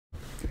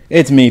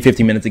It's me,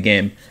 50 minutes a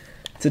game.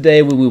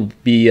 Today we will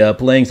be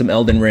playing some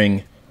Elden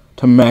Ring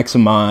to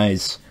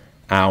maximize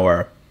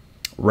our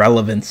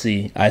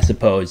relevancy, I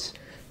suppose.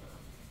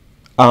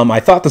 I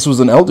thought this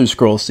was an Elder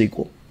Scrolls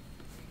sequel.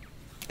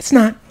 It's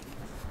not.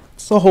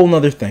 It's a whole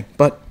nother thing,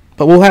 but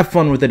we'll have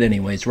fun with it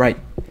anyways, right?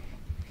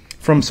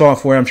 From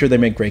Software, I'm sure they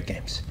make great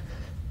games.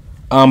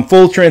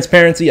 Full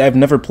transparency, I've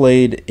never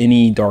played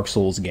any Dark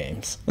Souls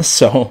games.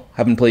 So,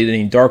 haven't played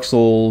any Dark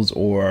Souls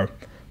or,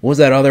 what was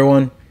that other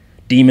one?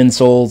 Demon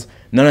Souls.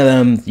 None of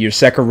them, your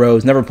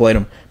Sekiro's, never played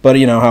them. But,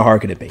 you know, how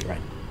hard could it be,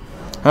 right?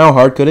 How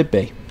hard could it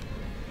be?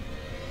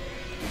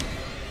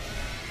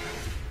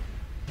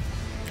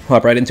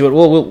 Hop right into it.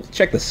 We'll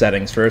check the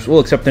settings first. We'll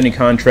accept any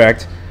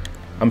contract.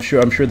 I'm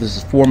sure this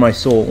is for my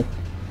soul.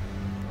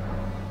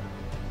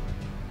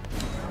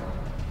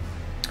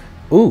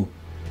 Ooh,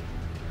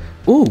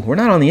 we're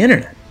not on the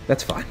internet.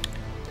 That's fine.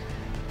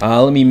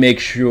 Let me make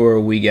sure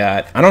we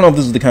got... I don't know if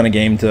this is the kind of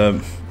game to...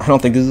 I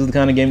don't think this is the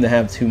kind of game to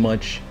have too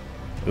much...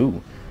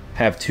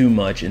 have too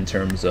much in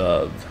terms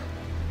of...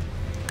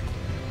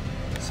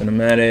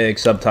 cinematic,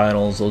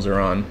 subtitles, those are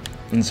on.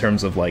 In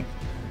terms of, like,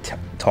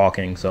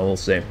 talking, so we'll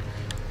see.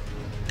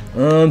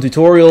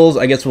 Tutorials,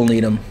 I guess we'll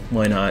need them.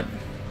 Why not?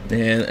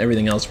 And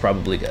everything else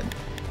probably good.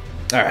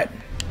 Alright.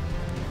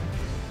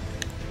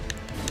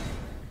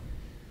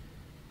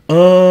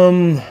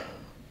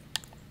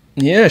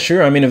 Yeah,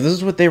 sure. I mean, if this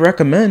is what they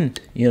recommend,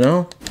 you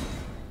know,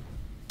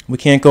 we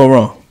can't go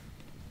wrong.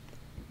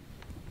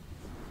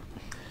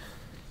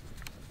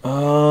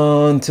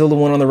 Until the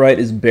one on the right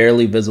is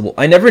barely visible.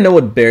 I never know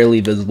what barely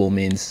visible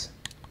means.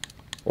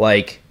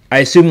 Like, I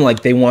assume,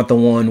 like, they want the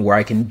one where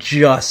I can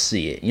just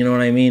see it. You know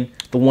what I mean?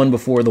 The one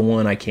before the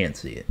one I can't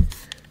see it.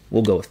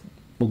 We'll go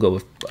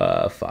with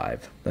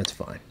 5. That's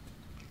fine.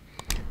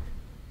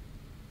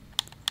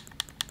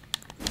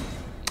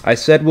 I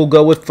said we'll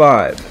go with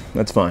 5.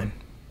 That's fine.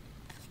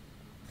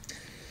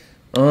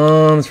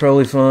 It's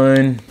probably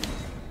fine.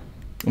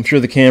 I'm sure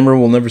the camera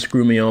will never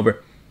screw me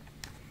over.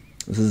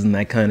 This isn't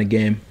that kind of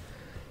game.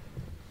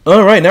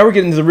 Alright, now we're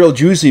getting to the real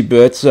juicy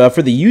bits.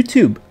 For the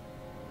YouTube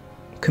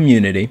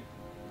community,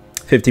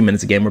 15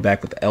 minutes a game, we're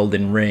back with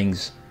Elden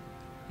Ring's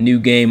new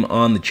game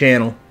on the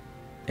channel.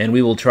 And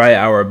we will try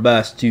our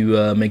best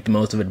to make the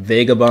most of it.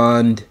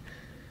 Vagabond.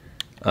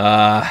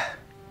 Oh,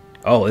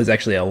 there's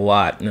actually a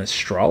lot. An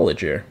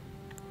astrologer.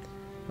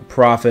 A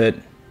prophet.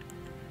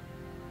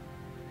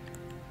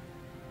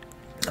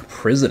 A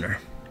prisoner.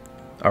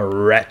 A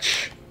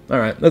wretch.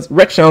 Alright,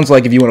 wretch sounds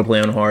like if you want to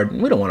play on hard.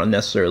 We don't want to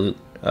necessarily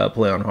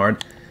play on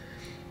hard.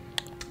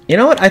 You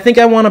know what? I think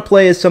I want to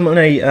play as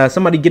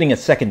somebody getting a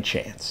second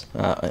chance.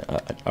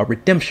 A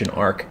redemption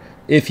arc,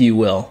 if you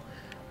will.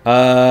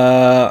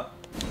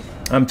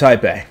 I'm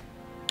type A.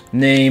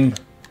 Name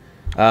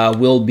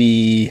will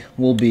be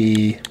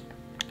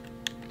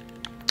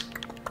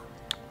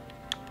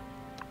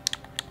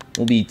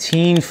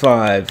Teen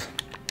 5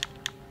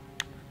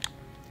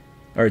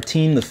 or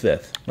Teen the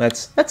 5th.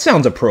 That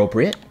sounds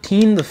appropriate.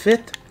 Teen the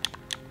 5th.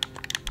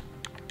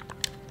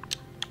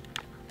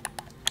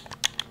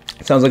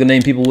 Sounds like a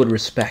name people would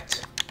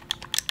respect.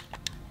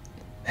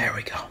 There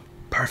we go.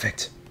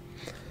 Perfect.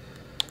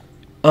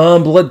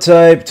 Blood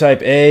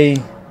type A.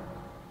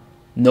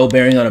 No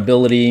bearing on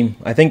ability.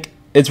 I think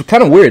it's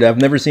kind of weird. I've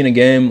never seen a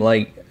game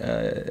like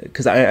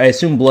because I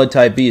assume blood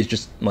type B is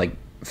just like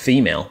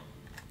female,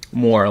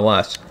 more or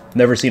less.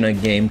 Never seen a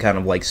game kind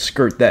of like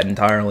skirt that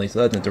entirely, so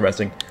that's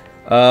interesting.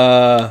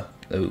 Oh,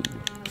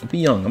 be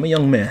young. I'm a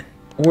young man.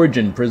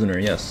 Origin prisoner,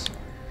 yes.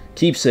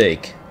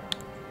 Keepsake.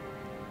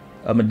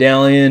 A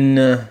medallion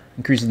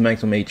increases the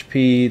maximum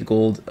HP. The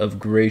gold of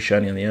gray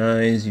shining on the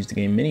eyes. Used to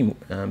gain many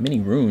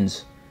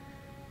runes.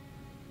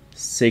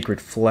 Sacred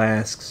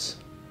flasks.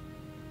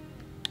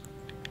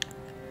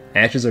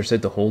 Ashes are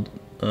said to hold.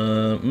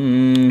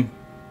 2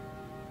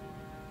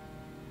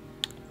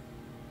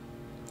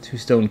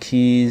 stone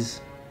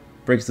keys.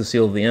 Breaks the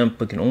seal of the imp,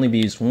 but can only be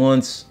used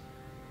once.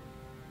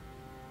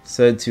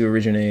 Said to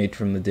originate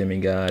from the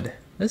demigod.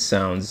 This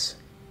sounds...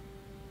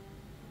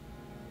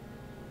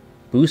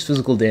 Boost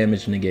physical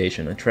damage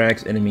negation.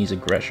 Attracts enemies'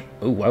 aggression.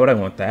 Oh, why would I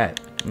want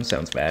that? That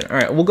sounds bad.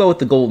 Alright, we'll go with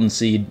the golden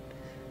seed.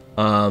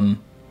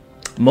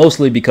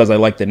 Mostly because I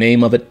like the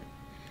name of it.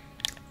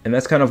 And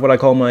that's kind of what I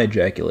call my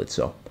ejaculate,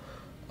 so.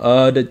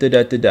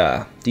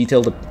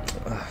 Detailed...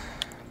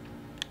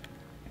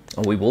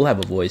 Oh, we will have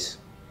a voice.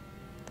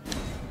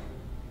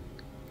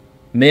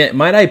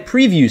 Might I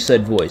preview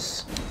said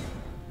voice?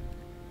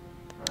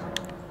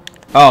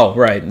 Oh,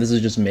 right. This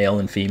is just male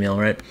and female,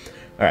 right?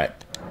 Alright.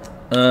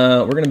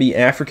 We're going to be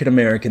African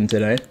American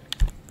today.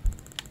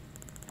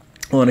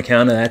 On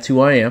account of that's who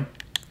I am.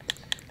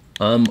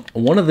 I'm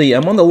on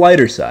the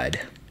lighter side.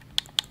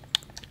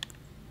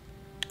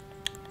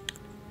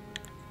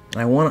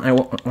 I want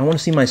to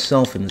see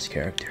myself in this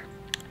character.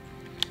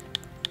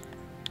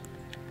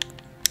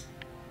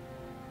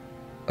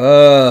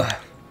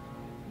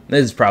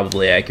 This is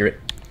probably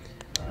accurate.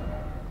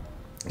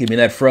 Give me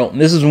that fro.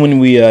 And this is when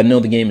we know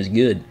the game is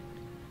good.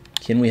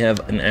 Can we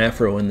have an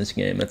afro in this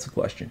game? That's the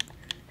question.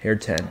 Hair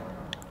 10.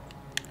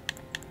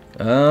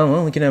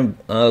 Well, we can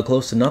have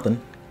close to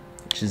nothing,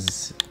 which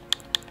is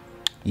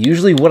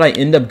usually what I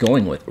end up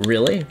going with.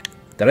 Really?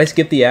 Did I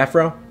skip the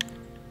afro?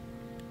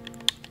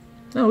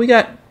 No, we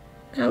got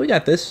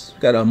this.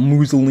 We got a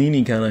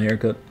Mussolini kind of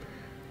haircut.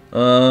 I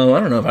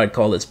don't know if I'd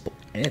call this.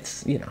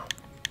 It's, you know.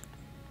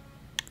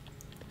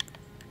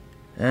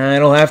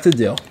 It'll have to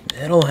do.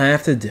 It'll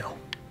have to do.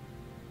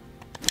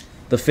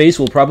 The face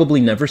we'll probably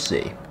never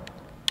see.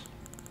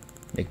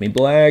 Make me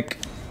black.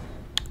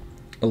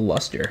 A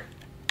luster.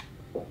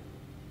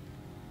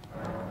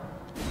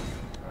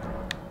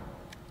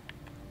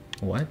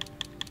 What?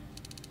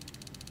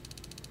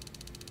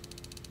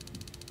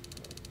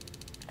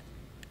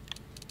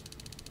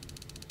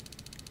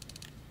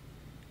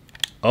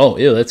 Oh,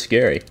 ew, that's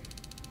scary.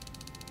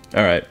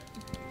 Alright.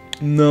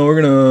 No,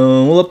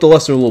 we'll up the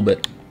luster a little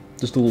bit.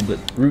 Just a little bit.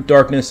 Root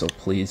darkness, oh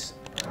please.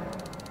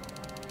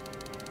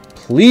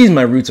 Please,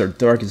 my roots are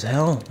dark as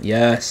hell.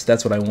 Yes,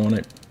 that's what I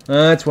wanted.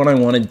 That's what I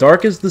wanted.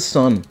 Dark as the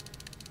sun.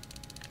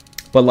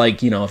 But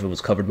like, you know, if it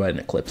was covered by an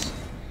eclipse.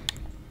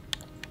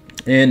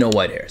 And no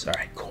white hairs.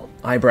 Alright, cool.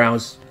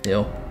 Eyebrows.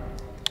 Ew.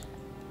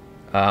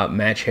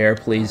 Match hair,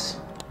 please.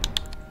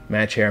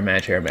 Match hair,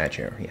 match hair, match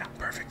hair. Yeah,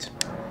 perfect.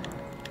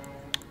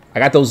 I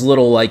got those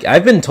little, like,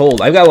 I've been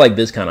told, I've got, like,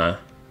 this kind of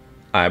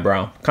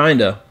eyebrow.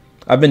 Kinda.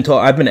 I've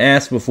been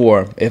asked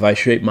before if I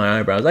shape my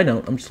eyebrows. I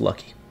don't. I'm just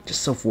lucky.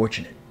 Just so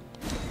fortunate.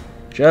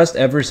 Just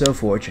ever so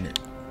fortunate.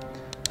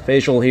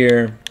 Facial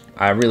here.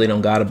 I really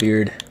don't got a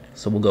beard,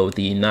 so we'll go with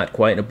the not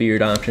quite a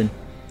beard option.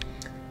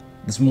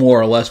 It's more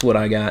or less what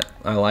I got.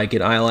 I like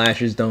it.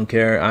 Eyelashes, don't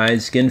care.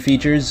 Eyes, skin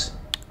features.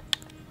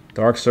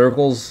 Dark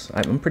circles.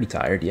 I'm pretty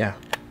tired, yeah.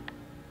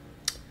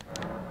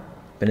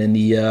 Been in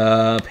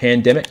the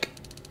pandemic.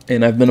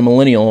 And I've been a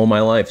millennial all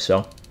my life,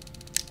 so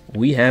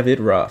we have it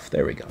rough.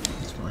 There we go.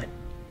 That's fine.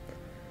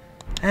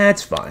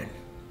 That's fine.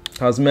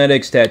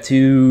 Cosmetics,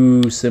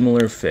 tattoo,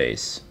 similar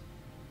face.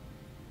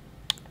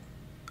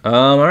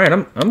 Alright,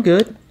 I'm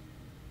good.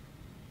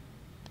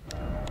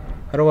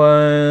 How do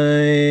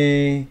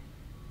I...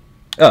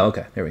 Oh,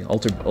 okay. There we go.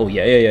 Alter... Oh,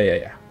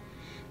 yeah.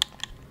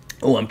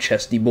 Oh, I'm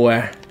chesty,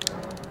 boy.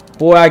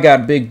 Boy, I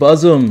got big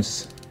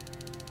bosoms.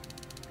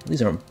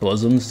 These aren't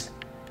bosoms.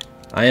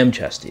 I am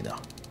chesty, though.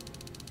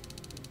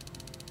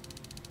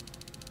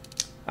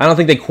 I don't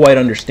think they quite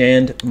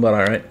understand, but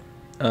alright.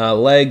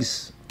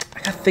 Legs. I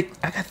got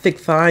thick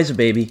thighs,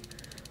 baby.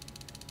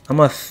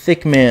 I'm a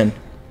thick man.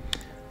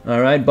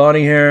 Alright,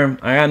 body hair.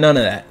 I got none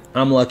of that.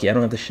 I'm lucky. I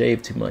don't have to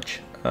shave too much.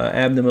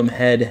 Abdomen,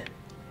 head.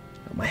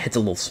 My head's a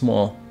little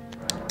small.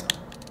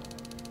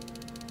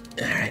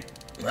 Alright.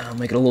 I'll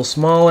make it a little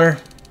smaller.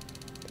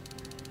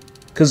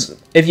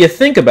 Because if you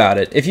think about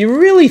it, if you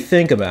really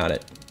think about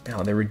it...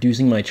 Oh, they're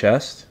reducing my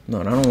chest?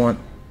 No, I don't want...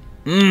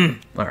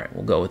 Alright,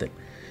 we'll go with it.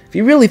 If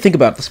you really think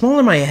about it, the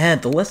smaller my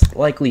head, the less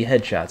likely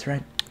headshots,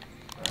 right?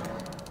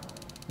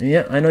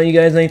 Yeah, I know you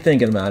guys ain't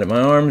thinking about it. My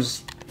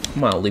arms,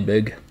 mildly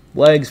big.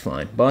 Legs,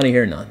 fine. Body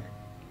hair, none.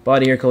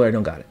 Body hair color, I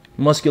don't got it.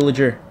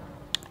 Musculature,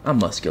 I'm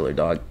muscular,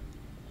 dog.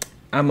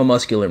 I'm a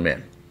muscular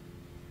man.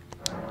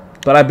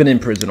 But I've been in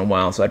prison a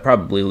while, so I'd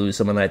probably lose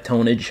some of that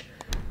tonnage.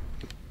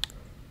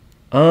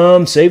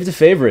 Save the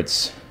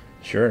favorites.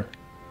 Sure.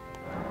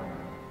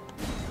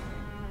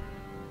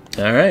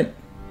 Alright.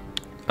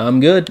 I'm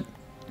good.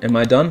 Am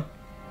I done?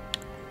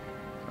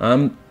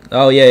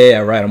 Oh, yeah,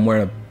 right. I'm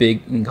wearing a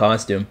big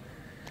costume.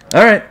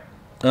 Alright.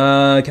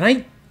 Can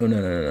I... Oh,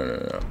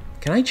 no.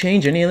 Can I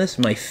change any of this?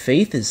 My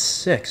faith is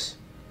 6.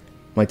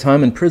 My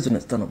time in prison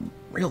has done a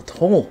real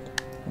toll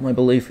on my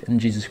belief in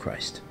Jesus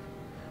Christ.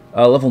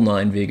 Level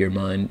 9, Vigor,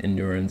 Mind,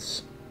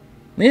 Endurance.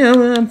 Yeah,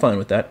 I'm fine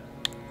with that.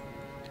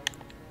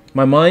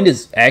 My mind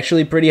is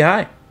actually pretty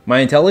high. My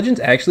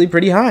intelligence actually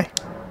pretty high.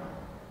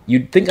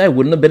 You'd think I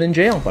wouldn't have been in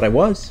jail, but I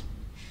was.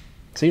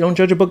 So you don't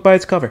judge a book by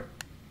its cover.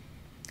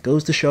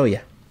 Goes to show you.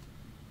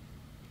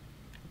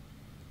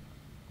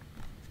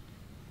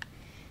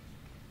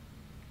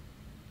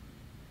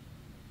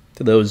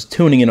 To those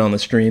tuning in on the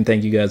stream,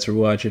 thank you guys for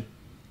watching.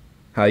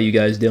 How you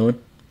guys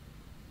doing?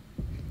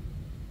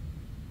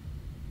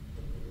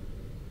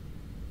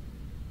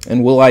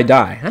 And will I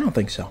die? I don't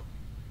think so.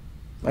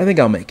 I think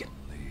I'll make it.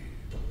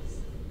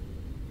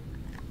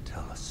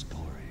 Tell a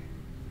story.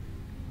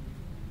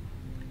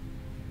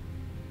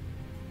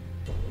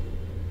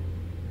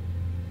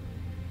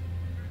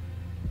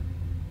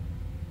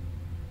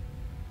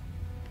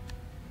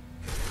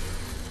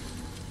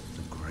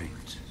 The great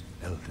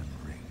Elden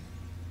Ring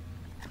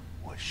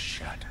was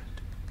shattered.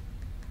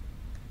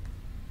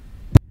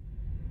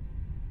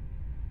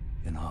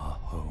 In our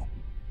home,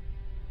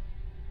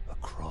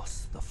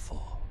 across the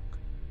fog,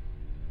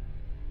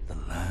 the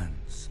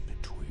lands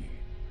between.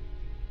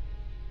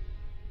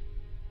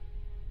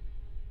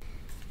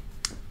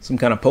 Some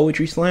kind of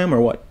poetry slam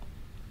or what?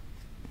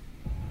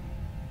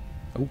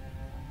 Oh.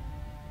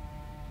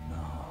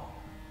 Now,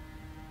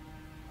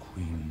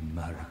 Queen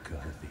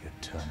Marika the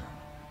Eternal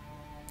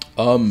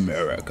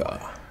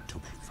America. to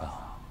be found.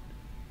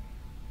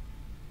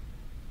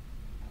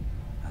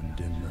 And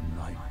in the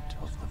night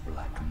of the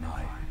Black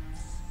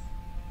Knives,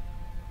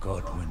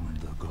 Godwyn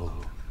the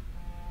Golden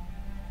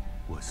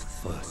was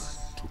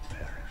first to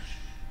perish.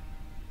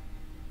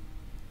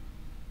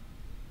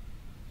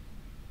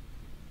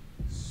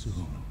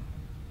 Soon,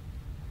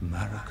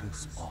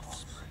 Marika's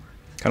offspring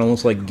Kind of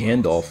looks like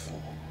Gandalf.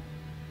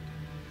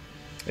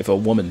 If a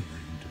woman.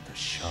 into the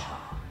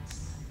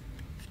shards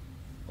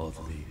of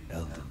the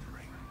Elden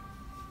Ring.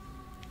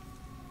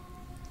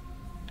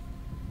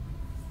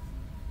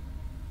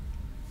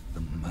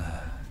 The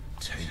mad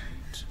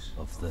taint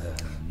of their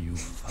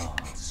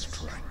newfound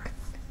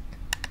strength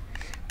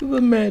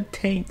The mad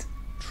taint.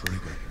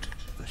 triggered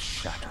the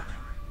shattering.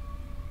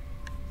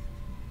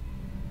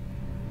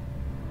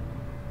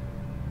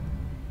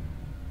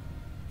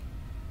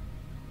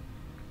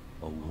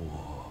 A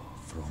war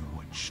from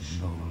which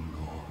no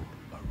lord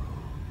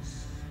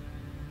arose.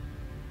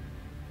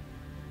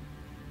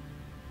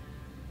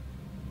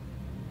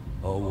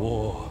 A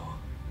war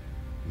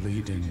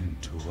leading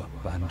to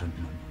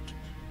abandonment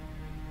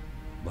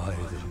by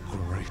the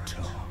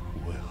greater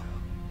will.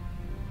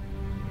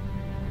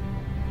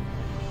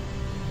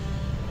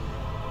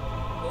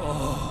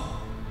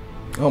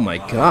 Oh my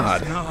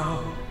god.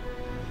 Now,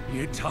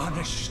 ye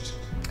tarnished,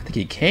 I think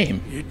he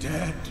came. ye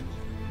dead,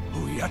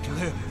 who yet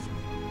live.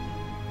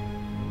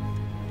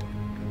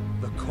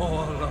 The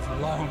call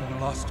of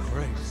long-lost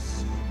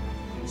grace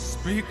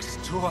speaks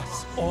to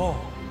us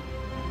all.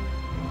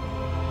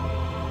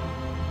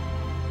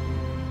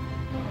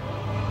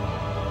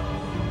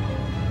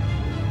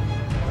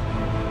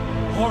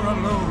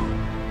 Horalu,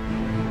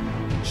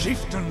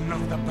 chieftain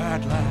of the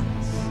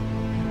Badlands,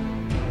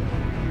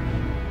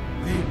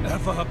 the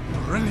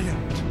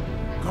ever-brilliant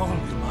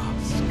Gold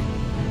Mask.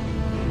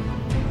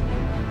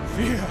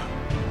 Fear,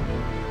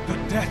 the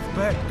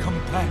deathbed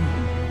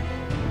companion,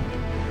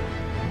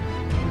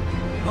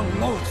 the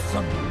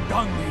loathsome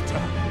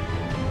dung-eater,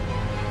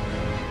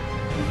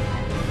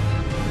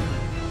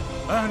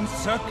 and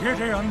Sir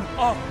Gideon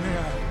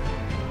Ofnir.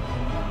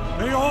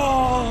 They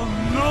all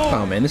know.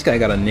 Oh man, this guy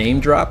got a name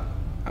drop.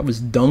 I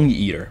was dung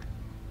eater.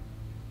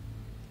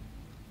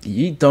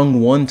 You eat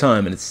dung one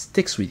time and it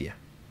sticks with you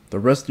the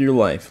rest of your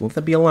life. Let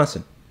that be a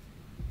lesson.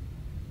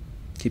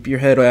 Keep your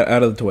head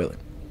out of the toilet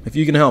if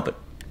you can help it,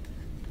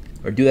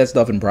 or do that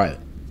stuff in private.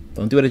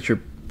 Don't do it at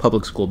your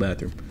public school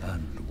bathroom.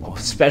 And one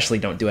Especially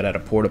don't do it at a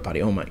porta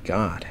potty. Oh my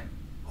god.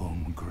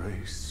 whom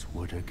grace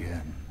would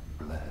again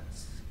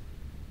bless.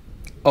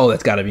 Oh,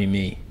 that's got to be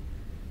me.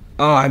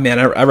 Oh man,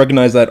 I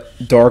recognize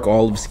that dark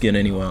olive skin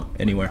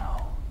anywhere.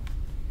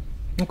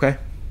 Okay.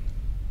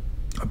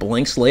 A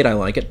blank slate. I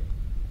like it.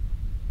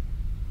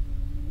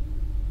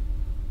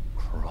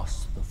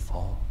 Cross the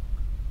fog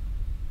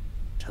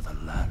to the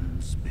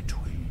lands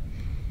between.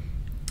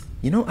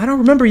 You know, I don't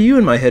remember you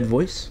in my head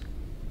voice.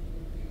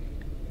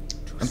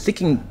 I'm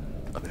thinking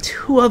of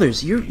two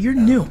others. You're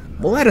new.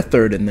 We'll add a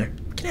third in there.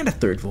 We can add a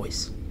third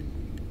voice.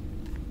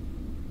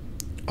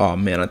 Oh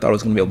man, I thought I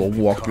was gonna be able to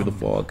walk through the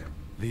fog.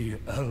 The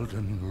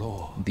Elden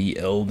Lord. The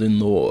Elden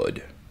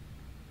Lord.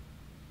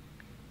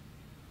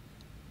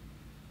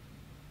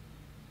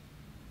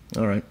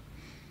 Alright.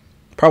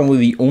 Probably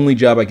the only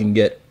job I can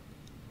get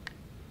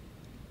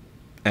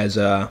as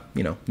a,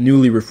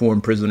 newly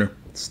reformed prisoner.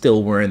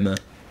 Still wearing the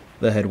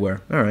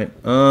headwear. Alright.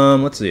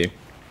 Let's see.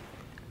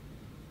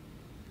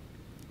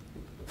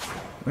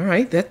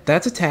 Alright,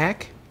 that's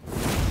attack.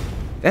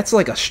 That's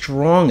like a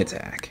strong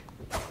attack.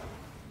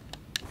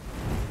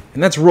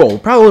 And that's roll.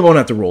 Probably won't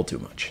have to roll too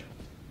much.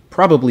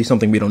 Probably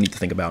something we don't need to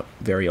think about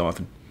very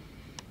often.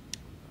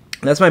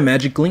 That's my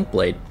magic link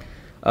blade.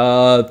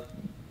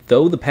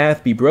 Though the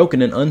path be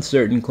broken and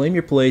uncertain, claim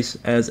your place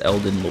as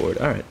Elden Lord.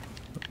 Alright.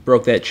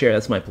 Broke that chair.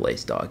 That's my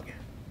place, dog.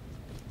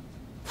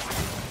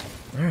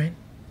 Alright.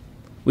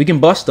 We can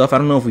bust stuff. I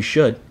don't know if we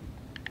should.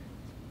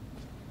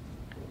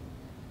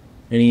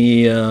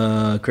 Any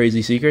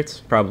crazy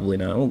secrets? Probably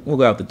not. We'll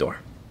go out the door.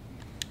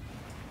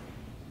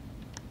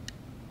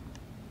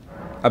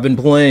 I've been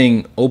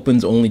playing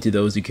opens only to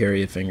those who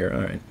carry a finger.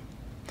 Alright.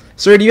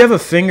 Sir, do you have a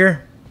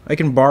finger I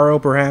can borrow,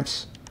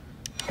 perhaps?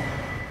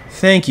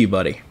 Thank you,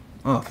 buddy.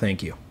 Oh,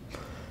 thank you.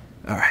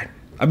 Alright.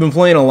 I've been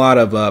playing a lot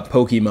of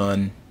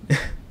Pokemon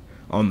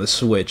on the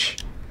Switch,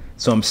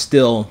 so I'm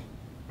still...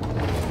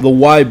 The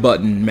Y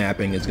button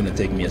mapping is going to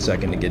take me a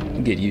second to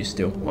get used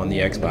to on the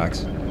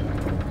Xbox.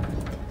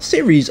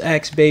 Series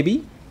X,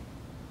 baby.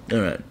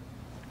 Alright.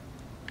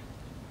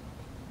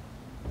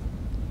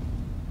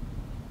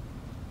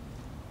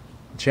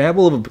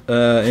 Chapel of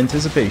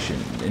Anticipation.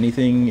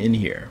 Anything in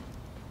here?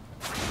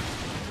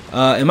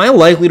 Am I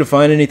likely to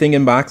find anything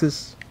in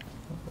boxes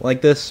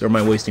like this, or am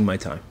I wasting my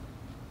time?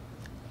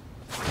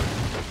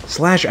 /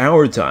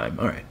 our time.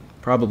 Alright.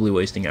 Probably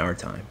wasting our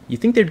time. You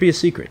think there'd be a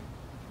secret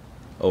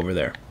over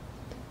there?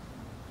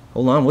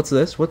 Hold on, what's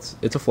this?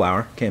 It's a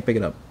flower. Can't pick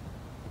it up.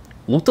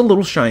 Looked a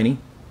little shiny.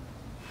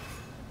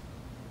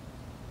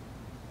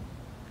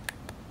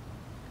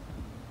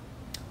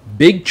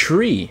 Big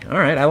tree.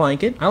 Alright, I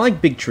like it. I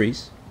like big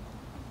trees.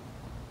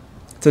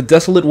 It's a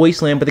desolate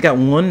wasteland, but they got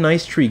one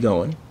nice tree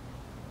going.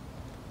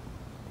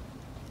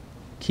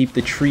 Keep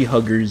the tree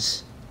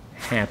huggers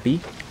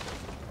happy.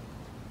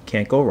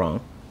 Can't go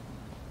wrong.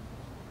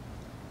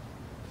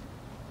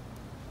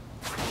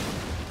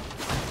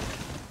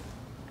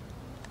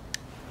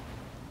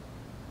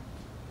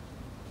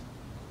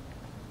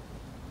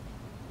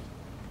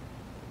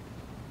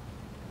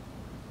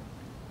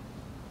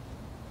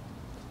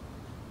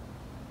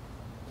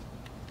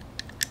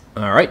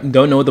 Alright,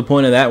 don't know what the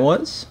point of that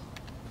was.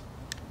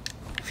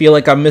 Feel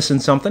like I'm missing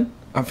something.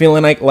 I'm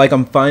feeling like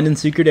I'm finding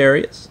secret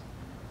areas.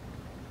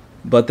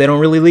 But they don't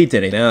really lead to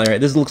anything.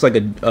 Alright, this looks like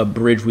a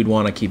bridge we'd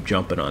want to keep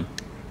jumping on.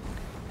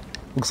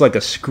 Looks like a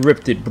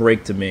scripted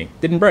break to me.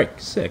 Didn't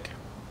break. Sick.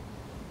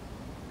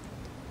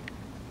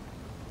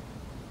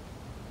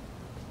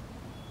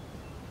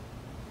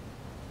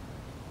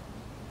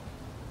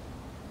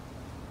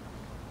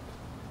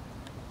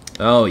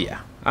 Oh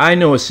yeah. I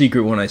know a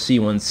secret when I see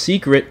one.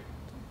 Secret.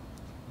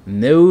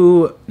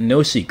 No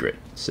secret.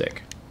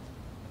 Sick.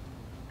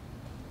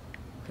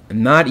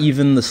 Not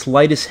even the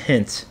slightest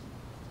hint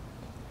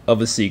of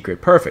a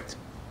secret. Perfect.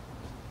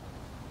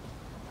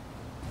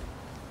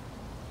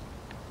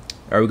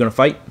 Are we gonna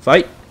fight?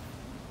 Fight?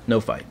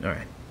 No fight.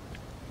 Alright.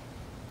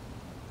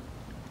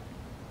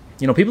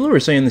 You know, people who were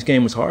saying this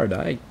game was hard,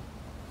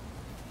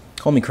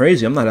 call me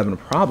crazy. I'm not having a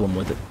problem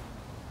with it.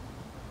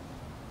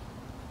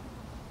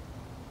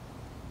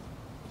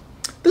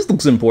 This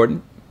looks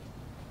important.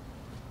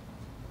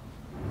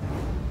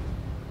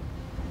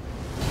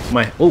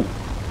 Oh.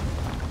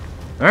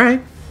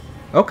 Alright.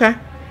 Okay.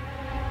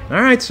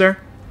 Alright, sir.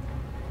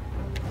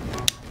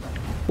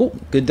 Oh,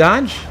 good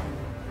dodge.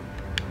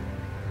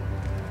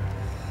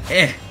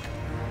 Eh.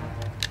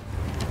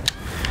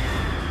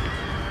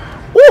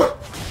 Woo!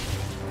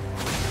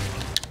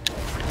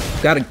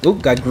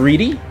 Got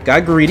greedy.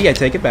 Got greedy. I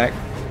take it back.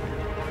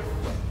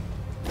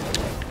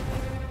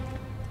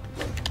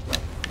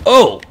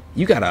 Oh!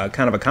 You got a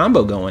kind of a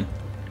combo going.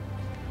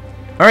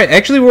 Alright,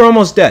 actually we're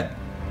almost dead.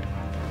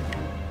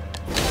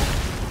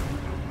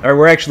 Alright,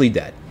 we're actually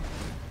dead.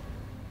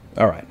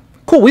 Alright.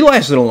 Cool, we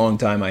lasted a long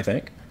time, I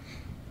think.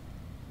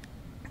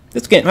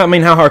 This game, I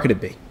mean, how hard could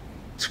it be?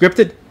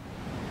 Scripted?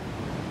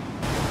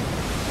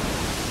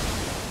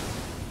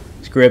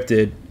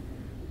 Scripted.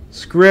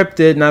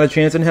 Scripted. Not a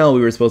chance in hell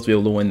we were supposed to be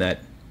able to win that.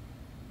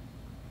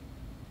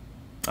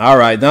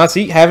 Alright, now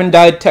see, haven't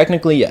died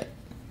technically yet.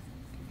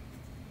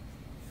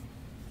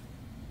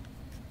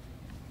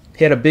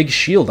 He had a big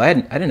shield. I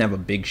didn't have a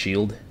big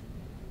shield.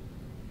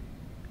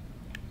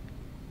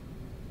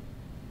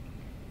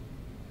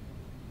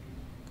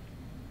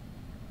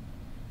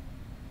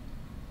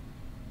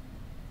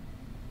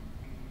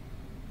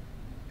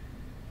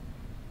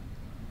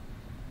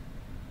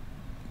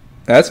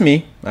 That's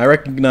me. I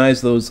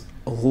recognize those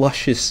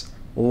luscious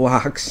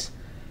locks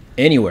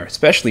anywhere,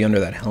 especially under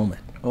that helmet.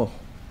 Oh.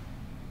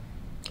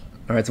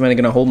 Alright, somebody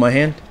gonna hold my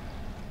hand?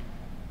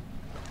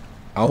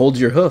 I'll hold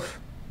your hoof.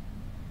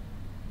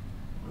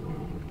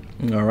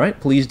 Alright,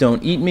 please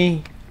don't eat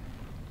me.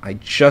 I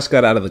just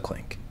got out of the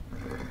clink.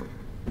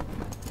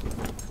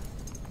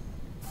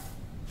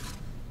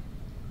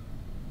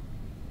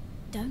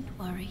 Don't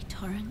worry,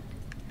 Torrent.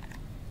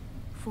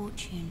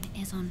 Fortune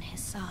is on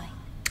his side.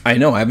 I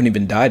know, I haven't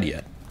even died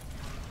yet.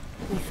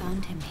 We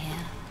found him here,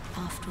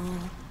 after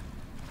all.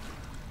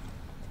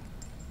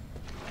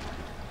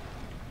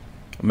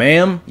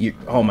 Ma'am,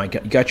 oh my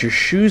god, you got your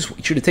shoes.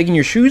 You should have taken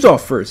your shoes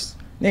off first.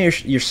 Now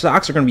your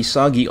socks are going to be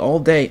soggy all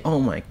day.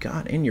 Oh my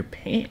god, and your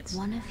pants.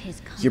 One of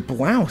his your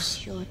blouse.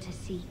 Sure to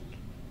seek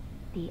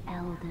the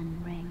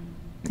Elden Ring.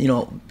 You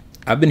know,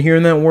 I've been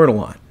hearing that word a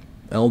lot.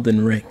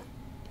 Elden Ring.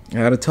 I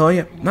gotta tell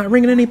you, not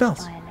ringing any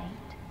bells. Violate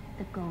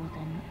the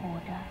Golden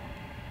Order.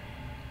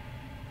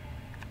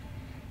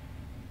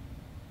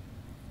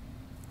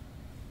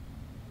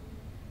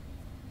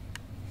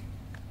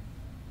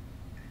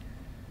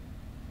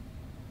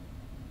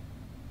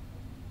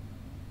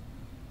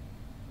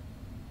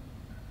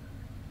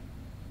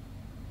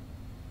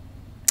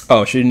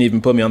 Oh, she didn't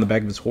even put me on the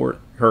back of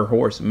her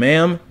horse.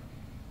 Ma'am,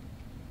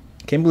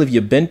 can't believe you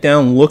bent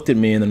down, looked at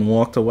me, and then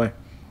walked away.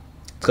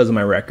 It's because of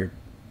my record.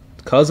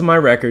 It's because of my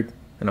record,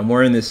 and I'm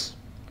wearing this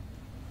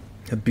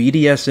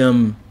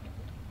BDSM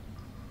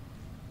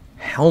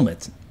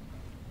helmet.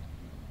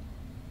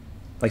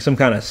 Like some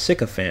kind of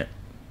sycophant.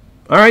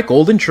 Alright,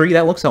 golden tree,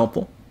 that looks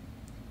helpful.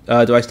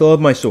 Do I still have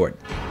my sword?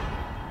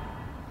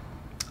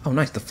 Oh,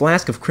 nice, the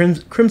flask of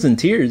crimson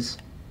tears.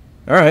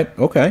 Alright,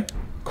 okay,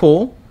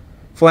 cool.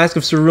 Flask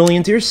of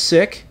cerulean tears,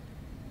 sick.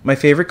 My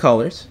favorite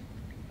colors.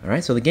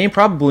 Alright, so the game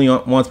probably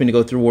wants me to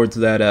go towards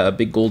that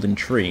big golden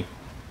tree.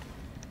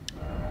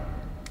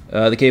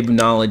 The cave of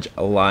knowledge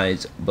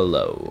lies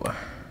below.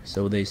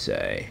 So they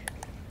say.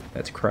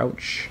 That's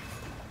crouch.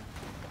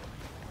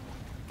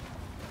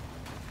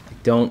 I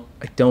don't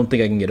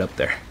think I can get up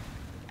there.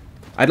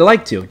 I'd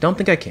like to. Don't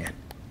think I can.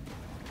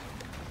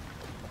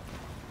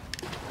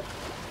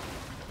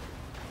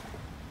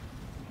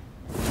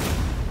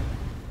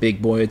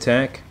 Big boy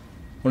attack.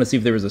 Want to see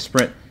if there was a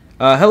sprint.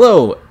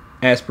 Hello,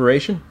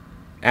 Apparition.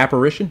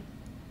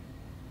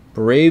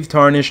 Brave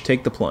Tarnish,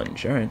 take the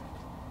plunge. Alright.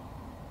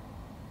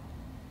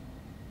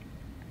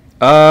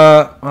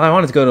 Well, I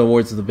wanted to go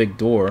towards the big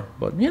door,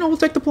 but you know, we'll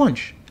take the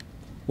plunge.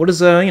 What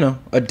is you know,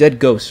 a dead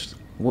ghost?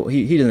 Well,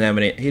 he doesn't have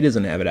it. He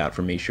doesn't have it out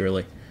for me,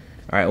 surely.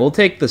 All right, we'll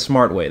take the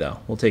smart way though.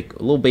 We'll take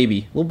little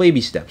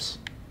baby steps.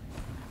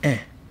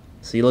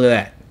 See, look at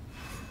that.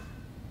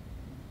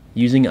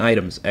 Using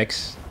items.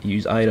 X.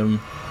 Use item.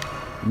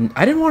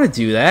 I didn't want to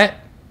do that.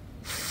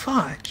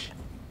 Fudge.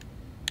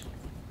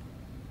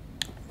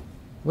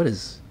 What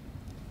is?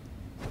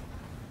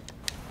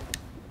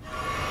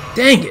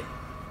 Dang it.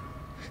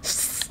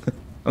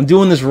 I'm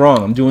doing this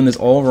wrong. I'm doing this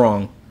all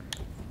wrong.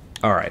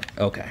 Alright,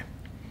 okay.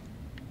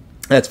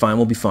 That's fine.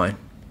 We'll be fine.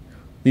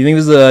 Do you think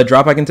this is a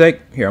drop I can take?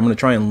 Here, I'm going to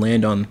try and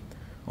land on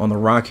the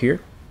rock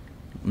here.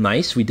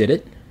 Nice, we did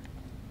it.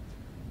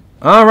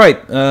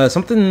 Alright,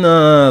 something,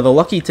 the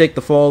lucky take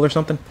the fall or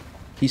something,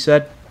 he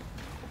said.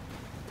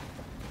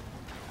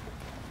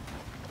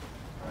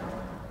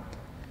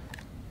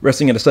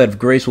 Resting at a site of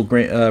grace will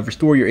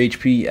restore your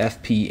HP,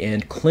 FP,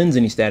 and cleanse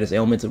any status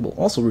ailments. It will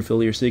also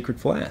refill your sacred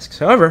flasks.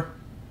 However,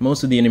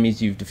 most of the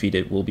enemies you've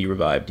defeated will be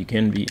revived. You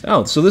can be...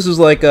 Oh, so this is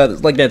like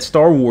that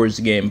Star Wars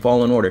game,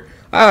 Fallen Order.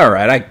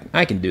 Alright,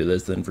 I can do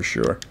this then for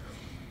sure.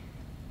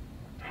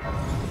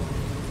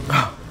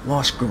 Oh,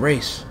 lost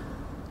grace.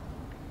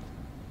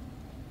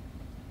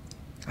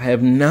 I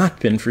have not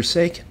been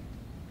forsaken.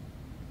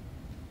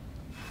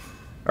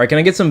 Alright, can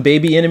I get some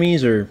baby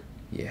enemies or...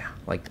 Yeah,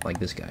 like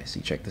this guy.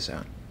 See, check this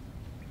out.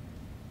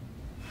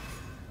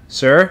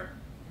 Sir?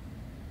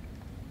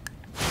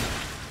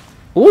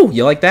 Ooh,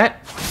 you like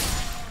that?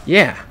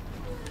 Yeah.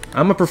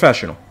 I'm a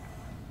professional.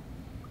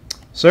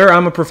 Sir,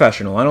 I'm a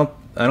professional. I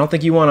don't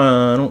think you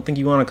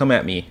wanna come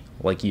at me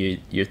like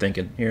you're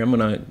thinking. Here, I'm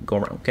gonna go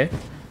around, okay?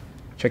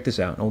 Check this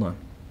out. Hold on.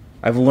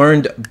 I've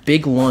learned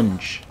big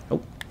lunge.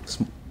 Oh,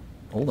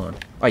 hold on. Oh,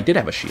 I did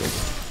have a shield.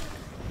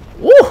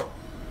 Woo!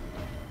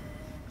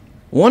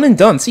 One and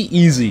done. See,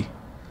 easy.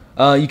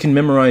 You can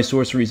memorize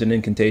sorceries and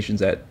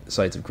incantations at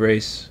sites of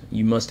grace.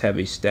 You must have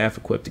a staff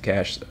equipped to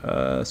cast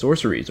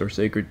sorceries or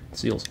sacred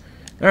seals.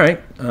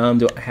 Alright,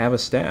 do I have a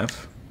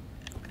staff?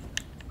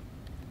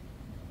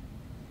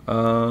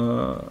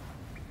 That's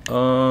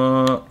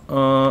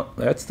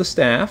the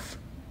staff.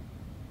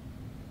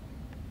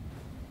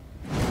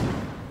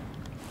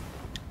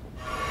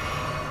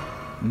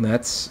 And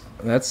that's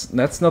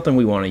nothing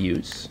we want to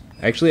use.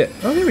 Actually,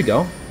 oh, there we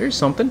go. There's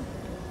something.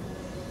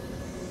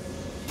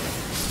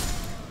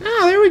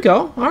 Ah, there we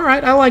go.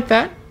 Alright, I like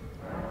that.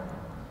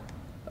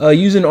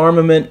 Use an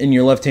armament in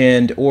your left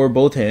hand or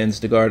both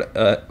hands to guard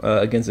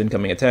against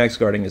incoming attacks.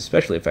 Guarding is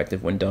especially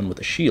effective when done with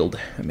a shield.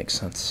 That makes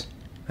sense.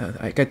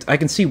 I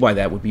can see why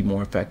that would be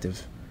more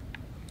effective.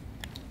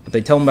 But they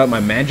tell them about my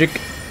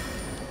magic.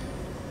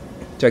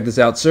 Check this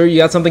out, sir. You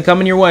got something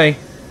coming your way.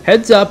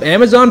 Heads up,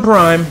 Amazon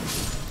Prime.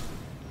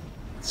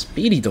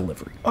 Speedy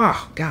delivery.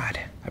 Oh, God.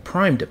 I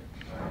primed him.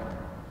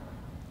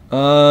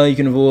 You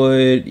can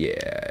avoid...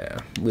 Yeah,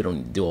 we don't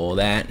need to do all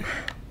that.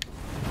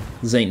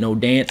 This ain't no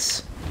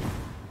dance.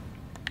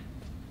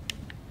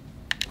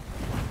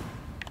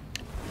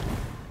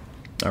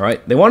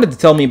 Alright, they wanted to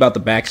tell me about the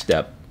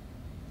backstep.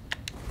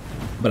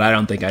 But I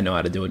don't think I know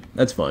how to do it.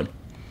 That's fine.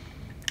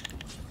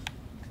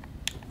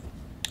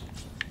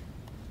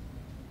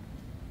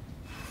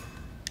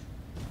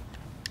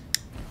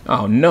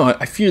 Oh no,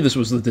 I fear this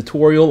was the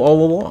tutorial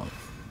all along.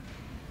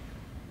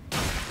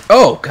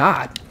 Oh,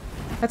 God.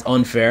 That's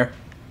unfair.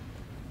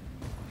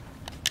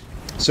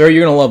 Sir,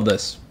 you're gonna love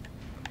this.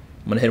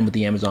 I'm gonna hit him with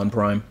the Amazon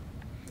Prime.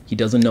 He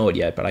doesn't know it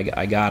yet, but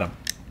I got him.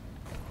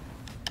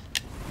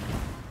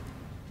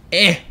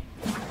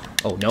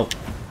 Oh, no.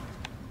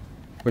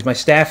 Where's my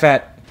staff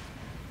at?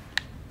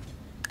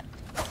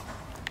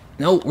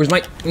 No, where's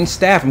my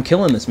staff? I'm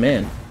killing this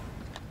man.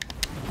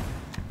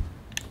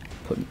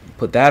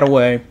 Put that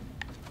away.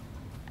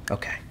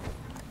 Okay.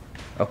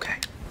 Okay.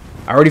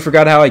 I already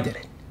forgot how I did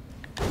it.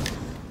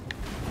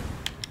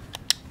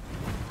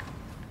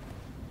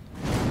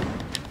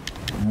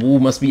 Ooh,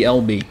 must be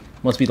LB.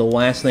 Must be the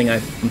last thing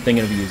I'm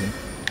thinking of using.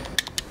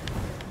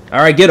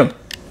 Alright, get him.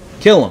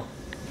 Kill him.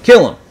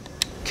 Kill him.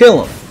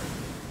 Kill him.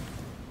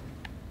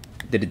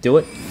 Did it do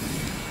it?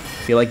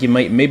 I feel like you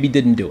maybe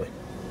didn't do it.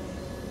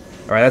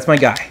 Alright, that's my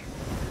guy.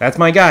 That's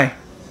my guy.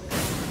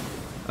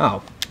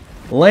 Oh.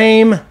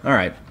 Lame.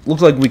 Alright.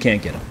 Looks like we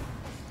can't get him.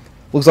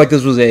 Looks like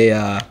this was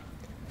a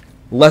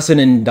lesson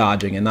in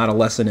dodging and not a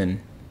lesson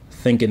in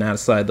thinking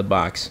outside the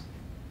box.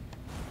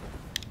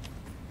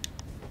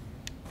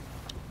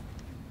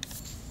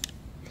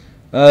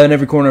 In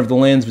every corner of the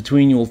lands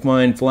between, you will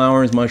find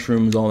flowers,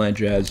 mushrooms, all that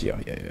jazz. Yeah.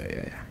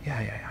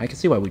 I can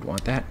see why we'd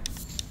want that.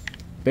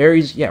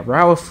 Berries, yeah,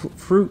 raw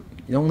fruit.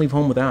 You don't leave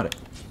home without it.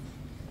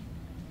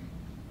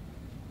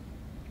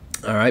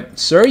 Alright,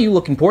 sir, you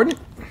look important.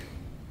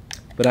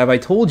 But have I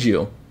told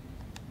you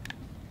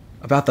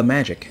about the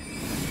magic?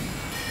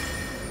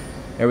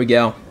 There we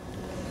go.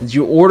 Did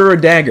you order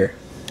a dagger?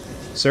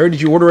 Sir,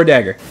 did you order a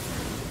dagger?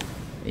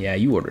 Yeah,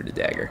 you ordered a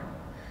dagger.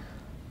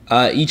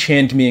 Each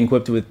hand can be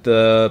equipped with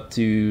yeah.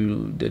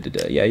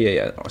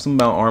 Something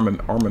about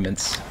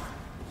armaments.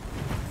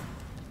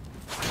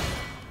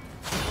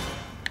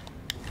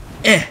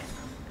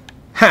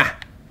 Ha!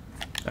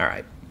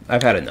 Alright.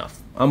 I've had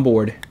enough. I'm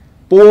bored.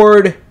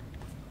 Bored!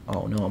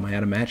 Oh no, am I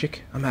out of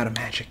magic? I'm out of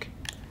magic.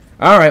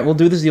 Alright, we'll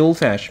do this the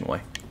old-fashioned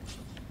way.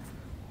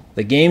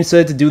 The game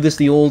said to do this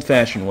the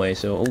old-fashioned way,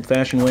 so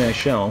old-fashioned way I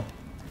shall.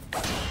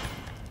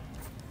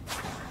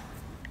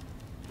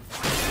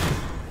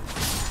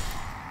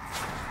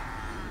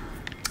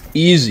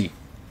 Easy.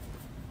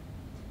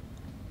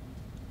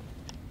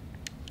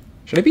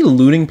 Should I be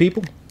looting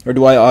people? Or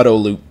do I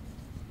auto-loot?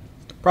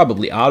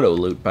 Probably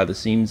auto-loot by the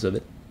seams of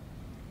it.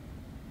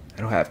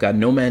 I've got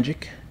no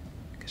magic.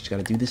 Just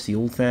gotta do this the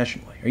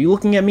old-fashioned way. Are you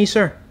looking at me,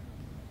 sir?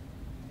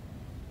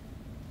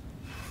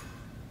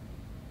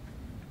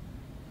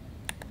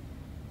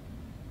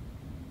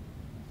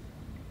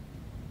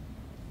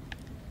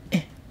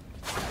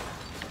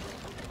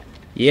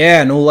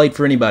 Yeah, no light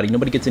for anybody.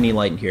 Nobody gets any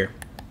light in here.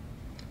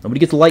 Nobody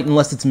gets light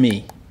unless it's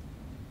me.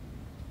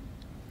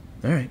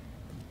 Alright.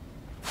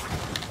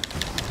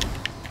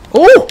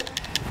 Oh!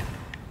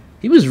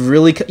 He was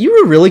really...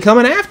 You were really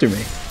coming after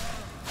me.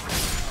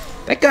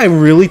 That guy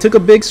really took a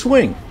big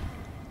swing.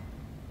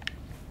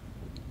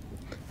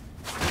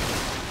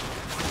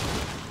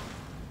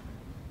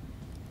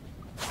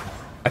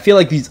 I feel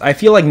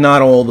like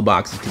not all the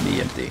boxes can be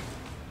empty.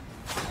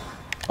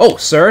 Oh,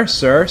 sir.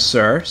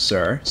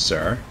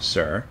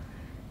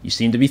 You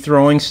seem to be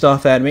throwing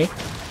stuff at me.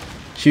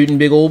 Shooting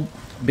big old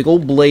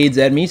blades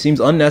at me. Seems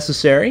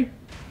unnecessary.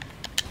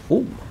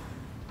 Ooh.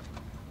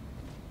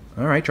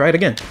 Alright, try it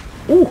again.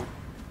 Ooh.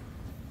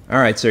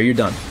 Alright, sir, you're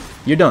done.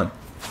 You're done.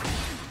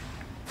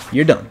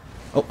 You're done.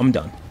 Oh, I'm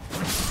done.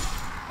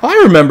 Oh,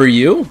 I remember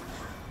you.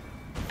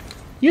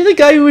 You're the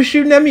guy who was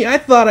shooting at me. I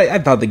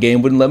thought the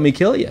game wouldn't let me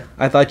kill you.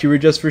 I thought you were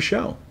just for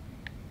show.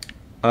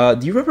 Do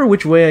you remember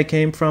which way I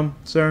came from,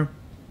 sir?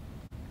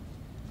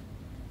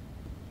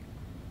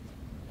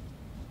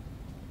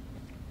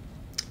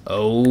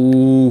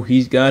 Oh,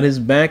 he's got his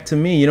back to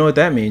me. You know what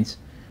that means.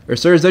 Or,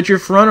 sir, is that your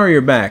front or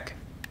your back?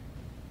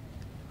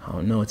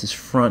 Oh, no, it's his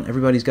front.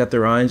 Everybody's got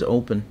their eyes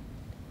open.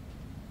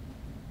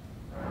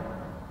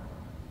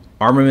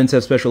 Armaments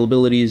have special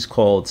abilities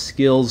called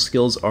skills.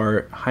 Skills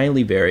are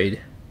highly varied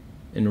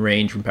in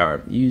range from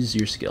power. Use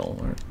your skill.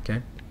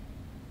 Okay.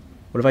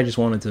 What if I just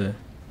wanted to...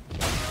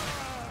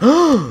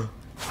 Oh,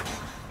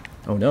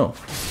 no.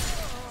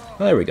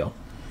 Oh, there we go.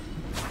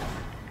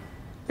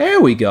 There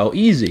we go.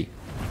 Easy.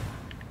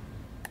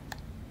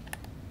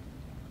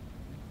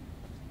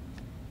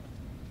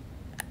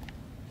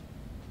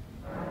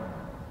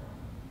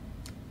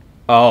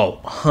 Oh,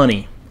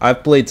 honey.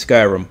 I've played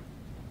Skyrim.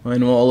 I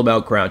know all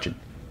about crouching.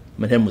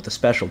 Met him with the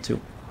special, too.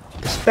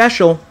 The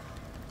special?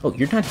 Oh,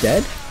 you're not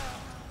dead?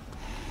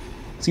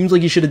 Seems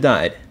like you should have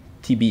died.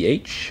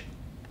 TBH?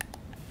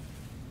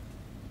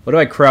 What do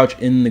I crouch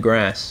in the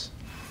grass?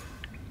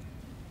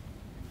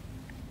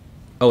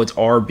 Oh, it's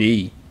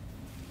RB.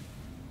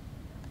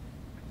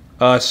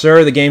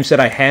 Sir, the game said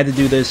I had to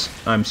do this.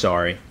 I'm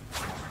sorry.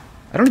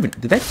 I don't even...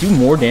 Did that do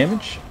more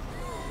damage?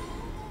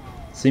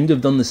 Seemed to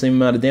have done the same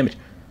amount of damage.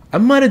 I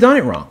might have done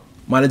it wrong.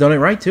 Might have done it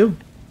right, too.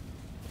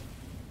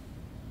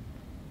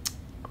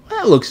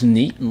 That looks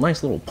neat.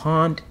 Nice little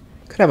pond.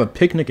 Could have a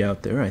picnic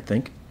out there, I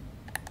think.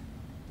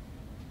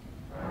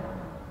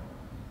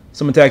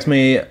 Someone attacks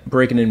me,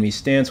 break an enemy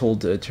stance,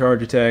 hold a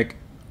charge attack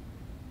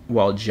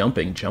while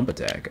jumping. Jump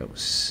attack. Oh,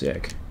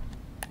 sick.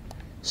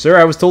 Sir,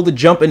 I was told to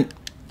jump and...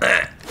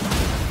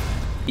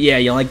 Yeah,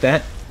 you like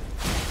that?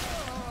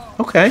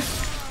 Okay.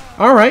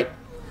 Alright.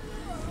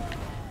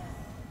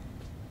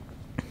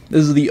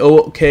 This is the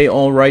OK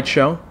Alright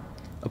show.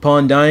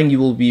 Upon dying, you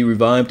will be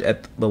revived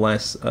at the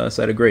last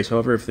site of grace.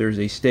 However, if there's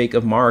a stake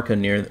of Marika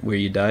near where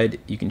you died,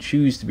 you can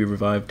choose to be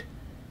revived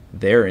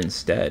there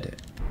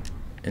instead.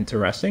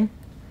 Interesting.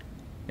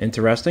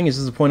 Interesting. Is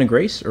this a point of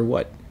grace or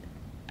what?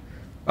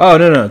 Oh,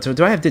 no. So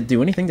do I have to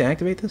do anything to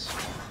activate this?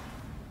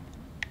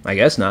 I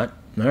guess not.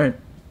 Alright.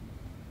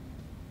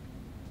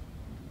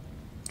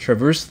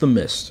 Traverse the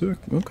mist.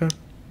 Okay.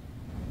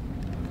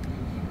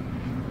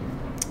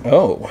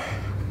 Oh.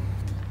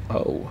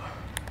 Oh.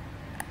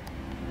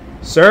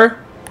 Sir?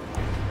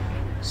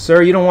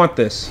 Sir, you don't want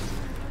this.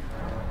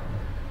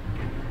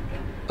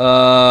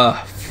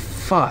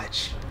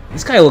 Fudge.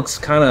 This guy looks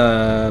kind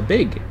of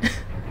big.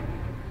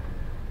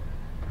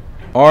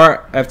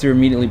 Or after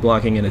immediately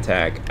blocking an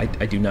attack.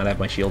 I do not have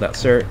my shield out,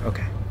 sir.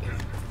 Okay.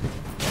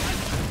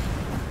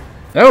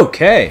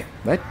 Okay.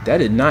 That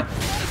did not...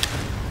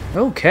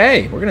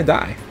 Okay, we're gonna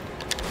die.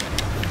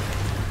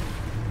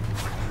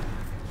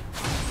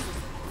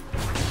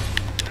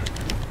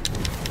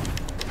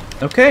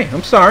 Okay,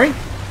 I'm sorry.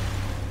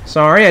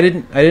 Sorry, I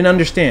didn't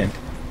understand.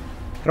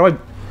 How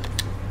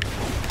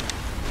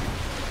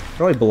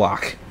do I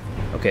block?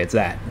 Okay, it's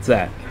that. It's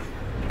that.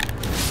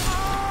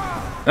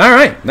 All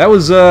right, that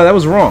was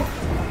wrong.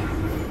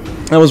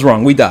 That was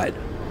wrong. We died.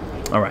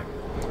 All right.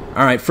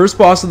 All right, first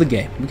boss of the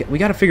game. We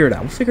got to figure it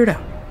out. We'll figure it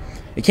out.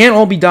 It can't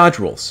all be dodge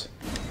rolls.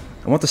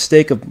 I want the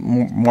steak of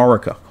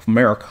Marika, of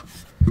America.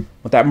 I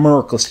want that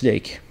Marika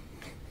steak.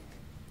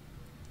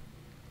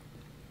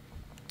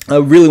 I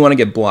really want to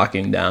get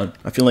blocking down.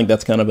 I feel like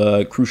that's kind of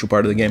a crucial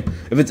part of the game.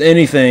 If it's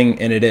anything,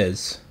 and it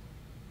is.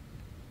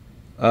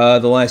 The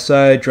last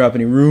side, drop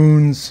any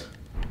runes.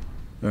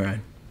 Alright.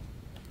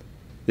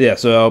 Yeah,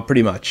 so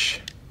pretty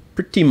much.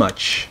 Pretty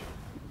much.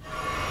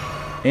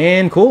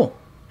 And cool.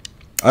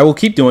 I will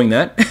keep doing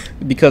that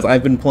because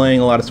I've been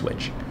playing a lot of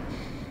Switch.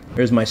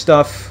 Here's my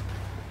stuff.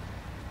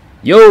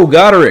 Yo,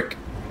 Goderic!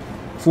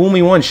 Fool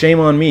me once, shame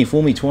on me.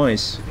 Fool me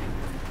twice.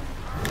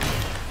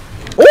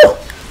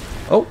 Oh!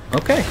 Oh,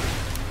 okay.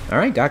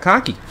 Alright, got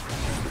cocky.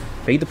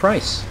 Paid the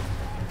price.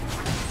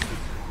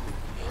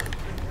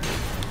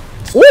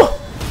 Oh!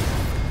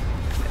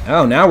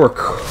 Oh, now we're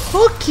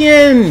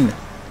cooking!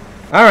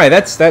 Alright,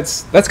 that's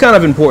kind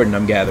of important,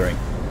 I'm gathering.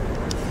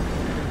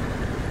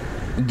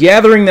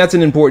 Gathering, that's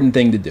an important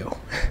thing to do.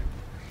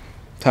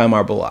 Time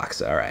our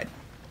blocks, alright.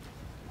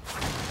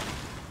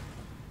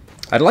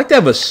 I'd like to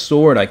have a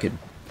sword I could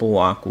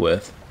block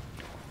with.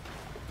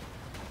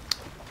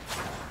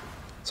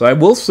 So I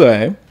will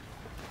say,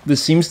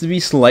 this seems to be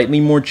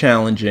slightly more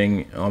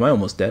challenging. Oh, am I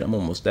almost dead? I'm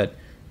almost dead.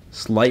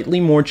 Slightly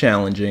more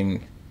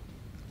challenging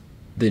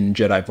than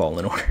Jedi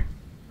Fallen Order.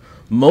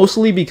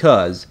 Mostly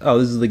because... Oh,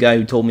 this is the guy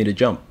who told me to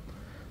jump.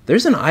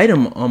 There's an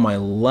item on my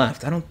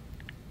left. I don't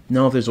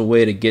know if there's a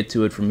way to get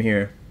to it from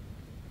here.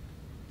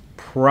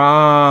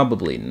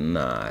 Probably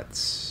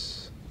not.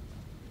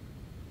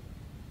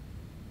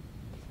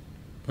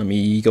 Let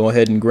me go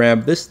ahead and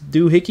grab this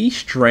doohickey.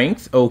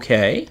 Strength.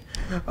 Okay.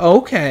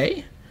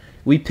 Okay.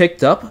 We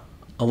picked up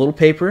a little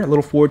paper, a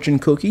little fortune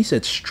cookie.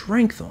 Said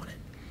strength on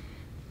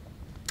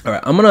it.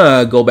 Alright, I'm going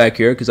to go back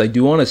here because I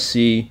do want to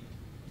see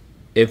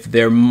if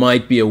there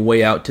might be a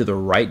way out to the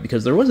right,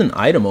 because there was an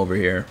item over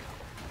here.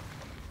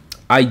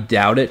 I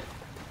doubt it.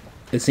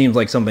 It seems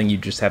like something you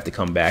just have to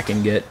come back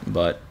and get,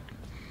 but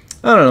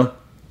I don't know.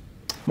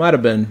 Might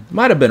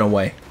have been a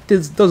way.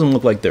 This doesn't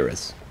look like there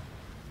is.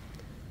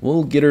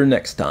 We'll get her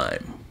next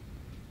time.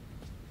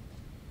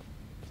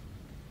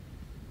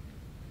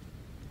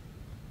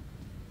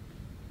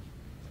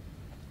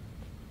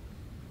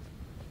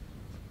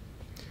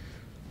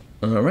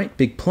 Alright,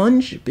 big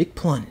plunge, big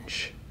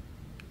plunge.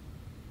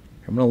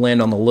 I'm going to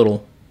land on the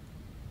little...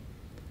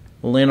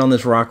 We'll land on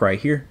this rock right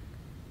here.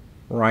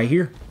 Right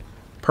here.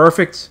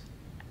 Perfect.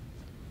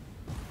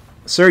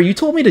 Sir, you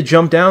told me to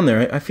jump down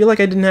there. I feel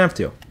like I didn't have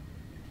to.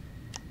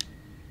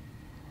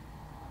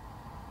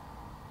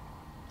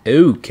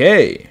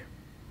 Okay.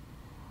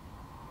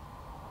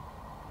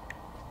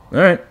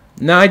 Alright.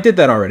 No, I did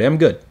that already. I'm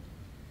good.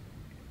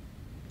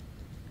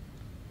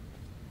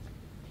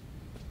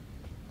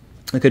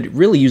 I could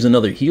really use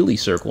another Healy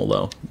circle,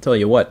 though. I'll tell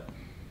you what.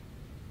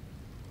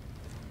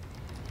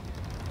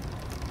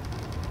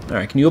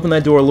 Alright, can you open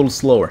that door a little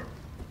slower?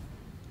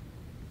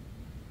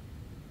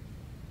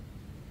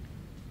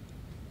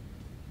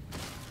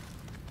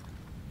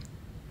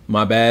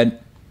 My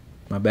bad.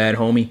 My bad,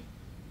 homie.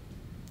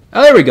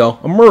 Oh, there we go.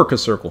 A Murica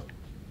circle.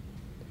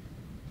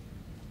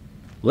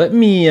 Let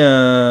me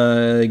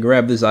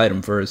grab this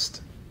item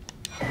first.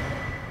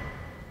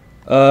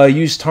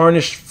 Use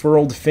tarnished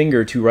furled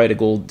finger to write a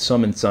gold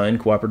summon sign.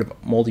 Cooperative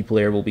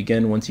multiplayer will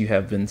begin once you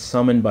have been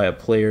summoned by a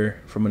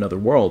player from another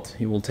world.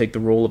 You will take the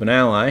role of an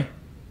ally,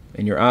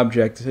 and your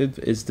objective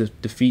is to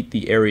defeat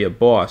the area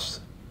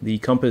boss. The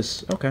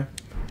compass... Okay.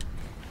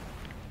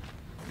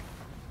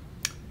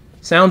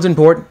 Sounds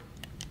important.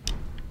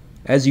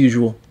 As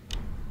usual.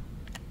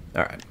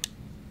 Alright.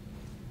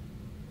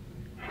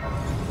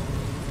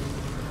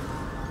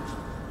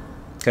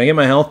 Can I get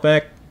my health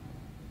back?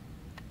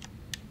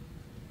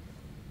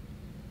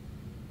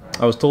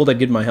 I was told I'd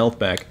get my health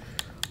back.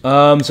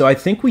 So I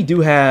think we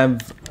do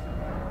have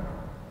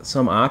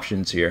some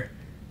options here.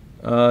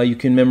 You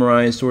can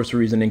memorize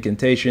sorceries and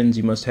incantations.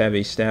 You must have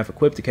a staff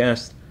equipped to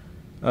cast.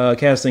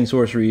 Casting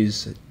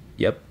sorceries,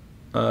 yep.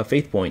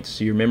 Faith points.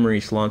 So your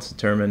memory slots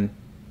determine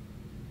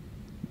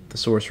the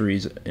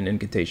sorceries and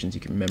incantations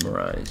you can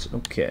memorize.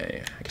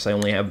 Okay. I guess I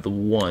only have the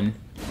one.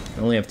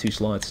 I only have 2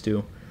 slots,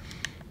 too.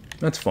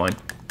 That's fine.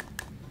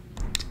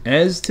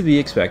 As to be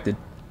expected.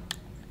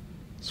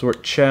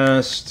 Sort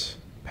chest.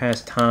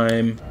 Pass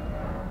time.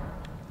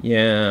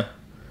 Yeah.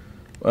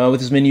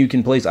 With this menu, you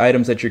can place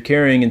items that you're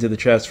carrying into the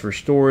chest for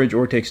storage,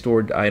 or take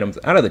stored items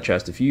out of the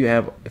chest. If you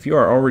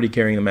are already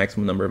carrying the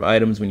maximum number of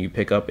items, when you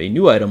pick up a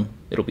new item,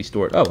 it'll be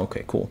stored. Oh,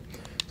 okay, cool.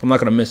 So I'm not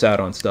gonna miss out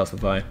on stuff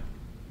if I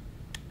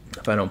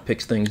don't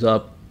pick things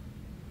up.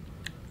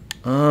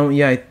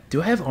 Yeah,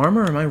 do I have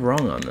armor, or am I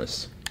wrong on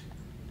this?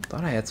 I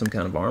thought I had some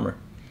kind of armor.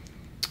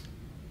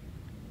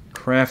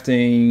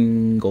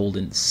 Crafting,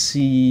 golden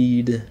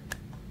seed.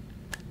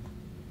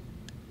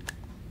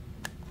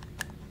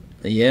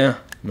 Yeah,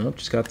 nope,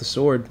 just got the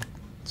sword.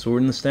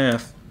 Sword and the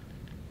staff.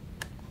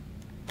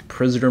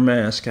 Prisoner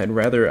mask. I'd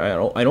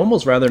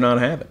almost rather not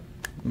have it,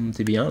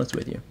 to be honest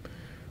with you.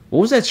 What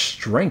was that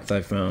strength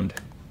I found?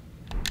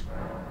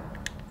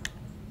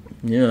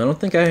 Yeah, I don't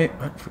think I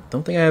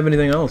have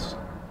anything else.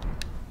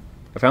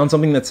 I found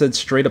something that said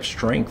straight up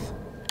strength.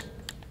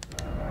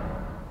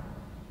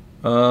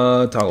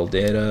 Toggle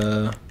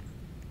data.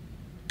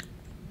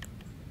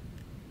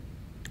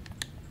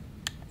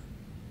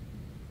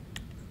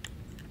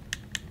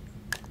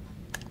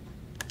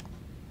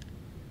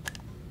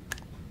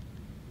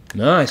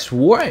 No, I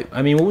swore.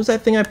 I mean, what was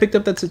that thing I picked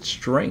up that said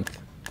strength?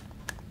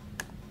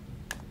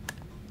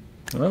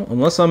 Well,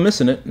 unless I'm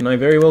missing it, and I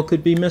very well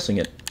could be missing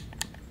it.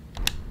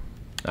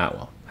 Ah,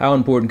 well. How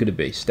important could it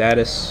be?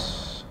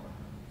 Status.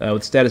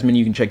 With status menu,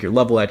 you can check your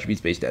level, attributes,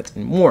 base stats,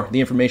 and more.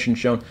 The information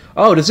shown.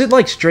 Oh, does it,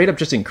 like, straight up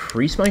just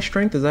increase my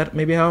strength? Is that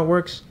maybe how it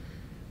works?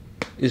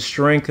 Is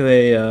strength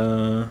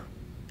a,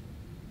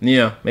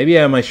 Yeah, maybe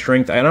I have my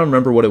strength. I don't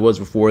remember what it was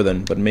before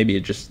then, but maybe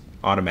it just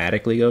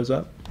automatically goes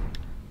up.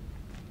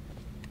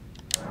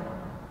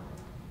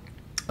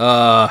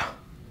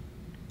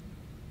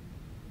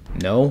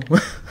 No.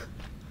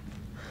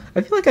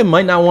 I feel like I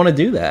might not want to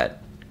do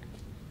that.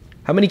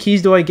 How many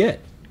keys do I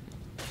get?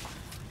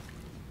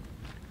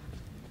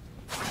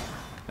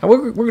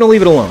 We're going to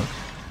leave it alone.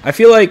 I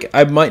feel like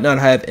I might not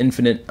have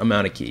infinite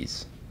amount of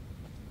keys.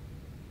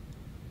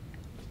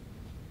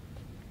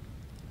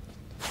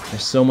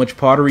 There's so much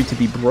pottery to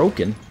be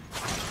broken.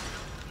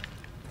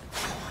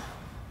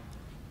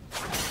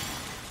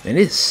 And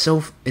it's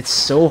so,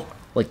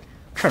 like,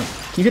 I'm trying to,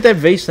 can you hit that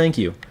vase? Thank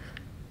you.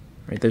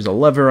 Right, there's a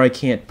lever I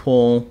can't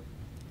pull.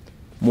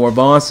 More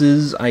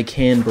bosses I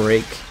can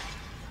break.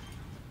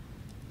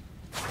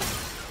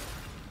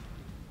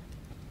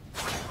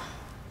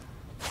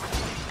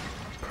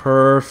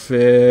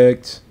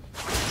 Perfect.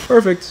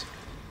 Perfect.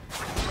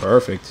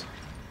 Perfect.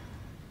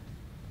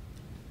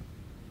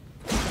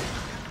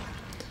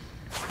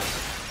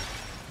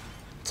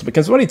 So,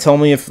 can somebody tell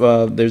me if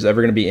there's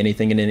ever going to be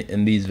anything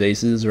in these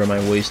vases, or am I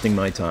wasting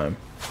my time?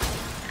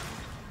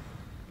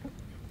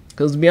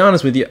 Because to be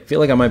honest with you, I feel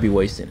like I might be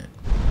wasting it.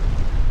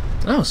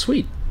 Oh,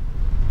 sweet.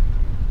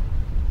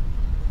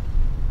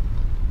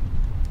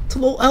 It's a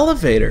little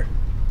elevator.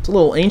 It's a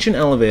little ancient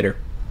elevator.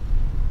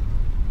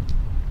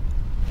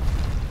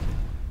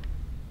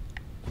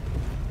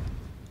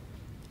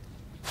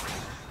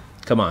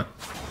 Come on.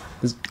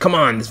 Come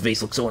on, this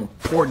vase looks so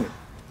important.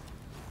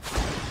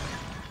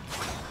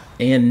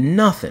 And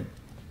nothing.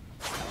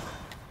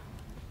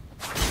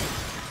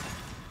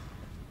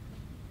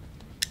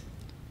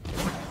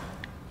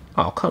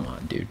 Oh, come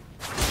on, dude.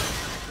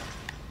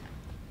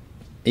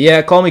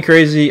 Yeah, call me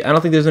crazy. I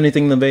don't think there's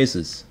anything in the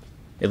vases.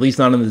 At least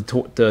not in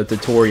the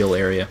tutorial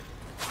area.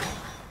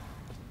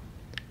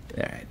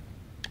 Alright.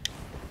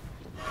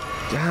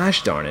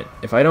 Gosh darn it.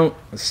 If I don't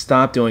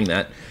stop doing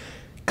that.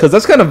 Because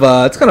that's kind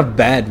of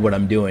bad what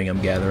I'm doing,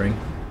 I'm gathering.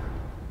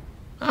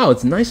 Oh,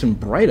 it's nice and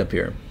bright up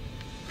here.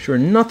 I'm sure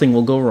nothing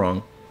will go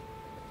wrong.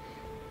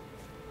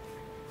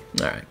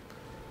 Alright.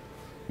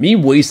 Me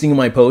wasting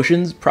my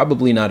potions,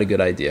 probably not a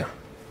good idea.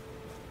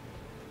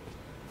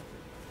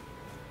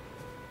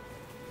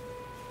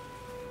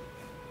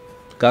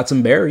 Got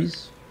some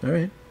berries.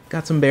 Alright.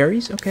 Got some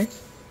berries? Okay.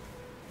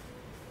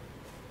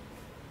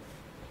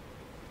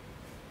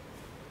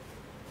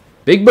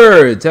 Big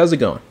Birds, how's it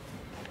going?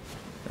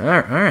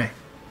 Alright.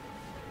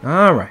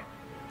 Alright.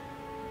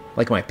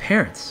 Like my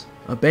parents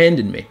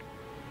abandoned me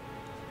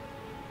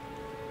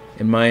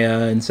in my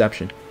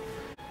inception.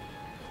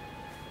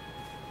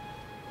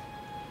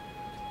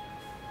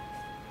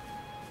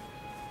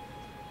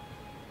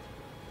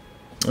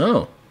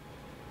 Oh.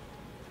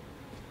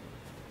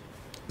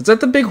 Is that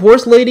the big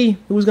horse lady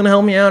who was going to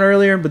help me out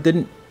earlier but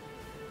didn't?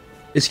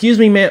 Excuse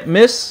me,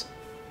 miss?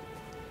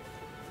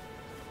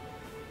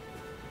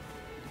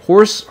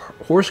 Horse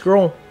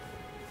girl?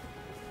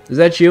 Is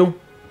that you?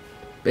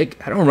 Big.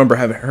 I don't remember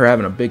her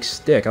having a big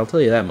stick, I'll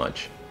tell you that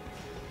much.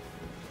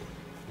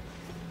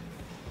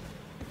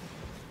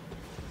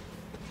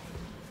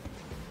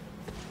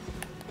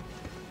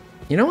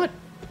 You know what?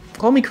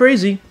 Call me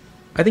crazy.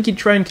 I think he'd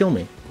try and kill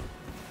me.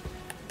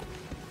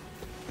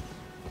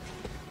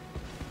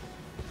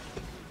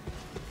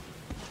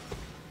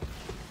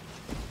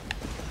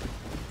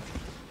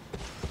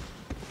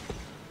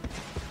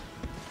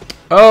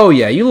 Oh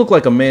yeah, you look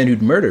like a man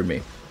who'd murder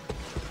me.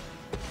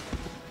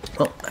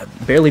 Well,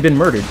 I've barely been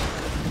murdered.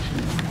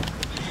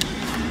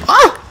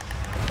 Ah!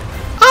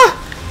 Ah!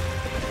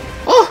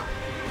 Oh!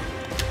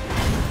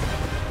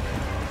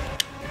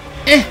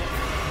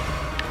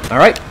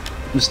 Alright,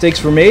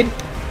 mistakes were made.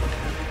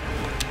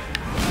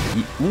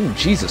 Ooh,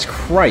 Jesus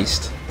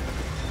Christ.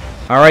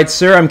 Alright,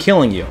 sir, I'm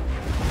killing you.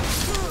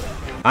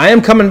 I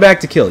am coming back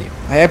to kill you.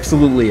 I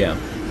absolutely am.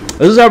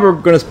 This is how we're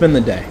going to spend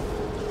the day.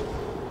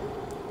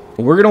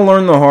 We're going to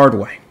learn the hard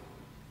way.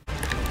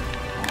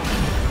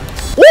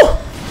 Woo!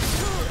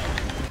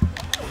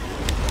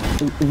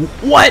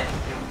 What?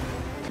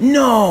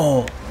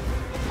 No!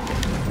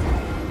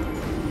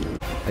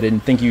 I didn't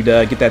think you'd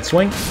get that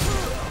swing.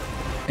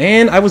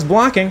 And I was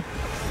blocking.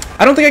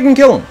 I don't think I can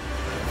kill him.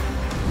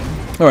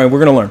 Alright,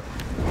 we're going to learn.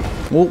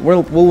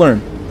 We'll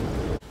learn.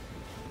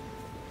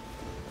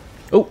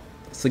 Oh,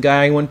 it's the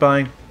guy I went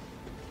by.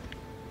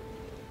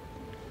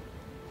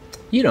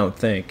 You don't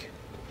think.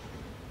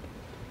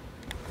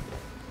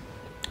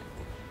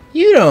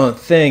 You don't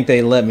think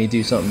they let me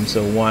do something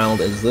so wild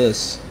as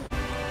this.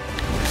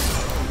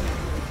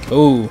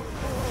 Ooh.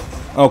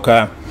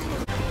 Okay.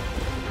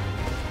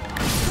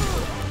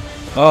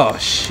 Oh,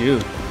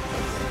 shoot.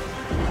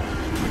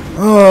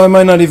 Oh, I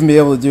might not even be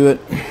able to do it.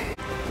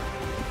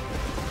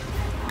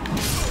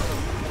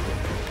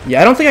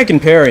 Yeah, I don't think I can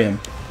parry him.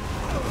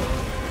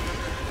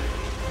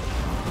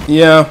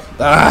 Yeah.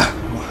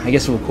 I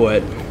guess we'll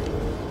quit.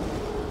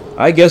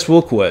 I guess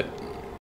we'll quit.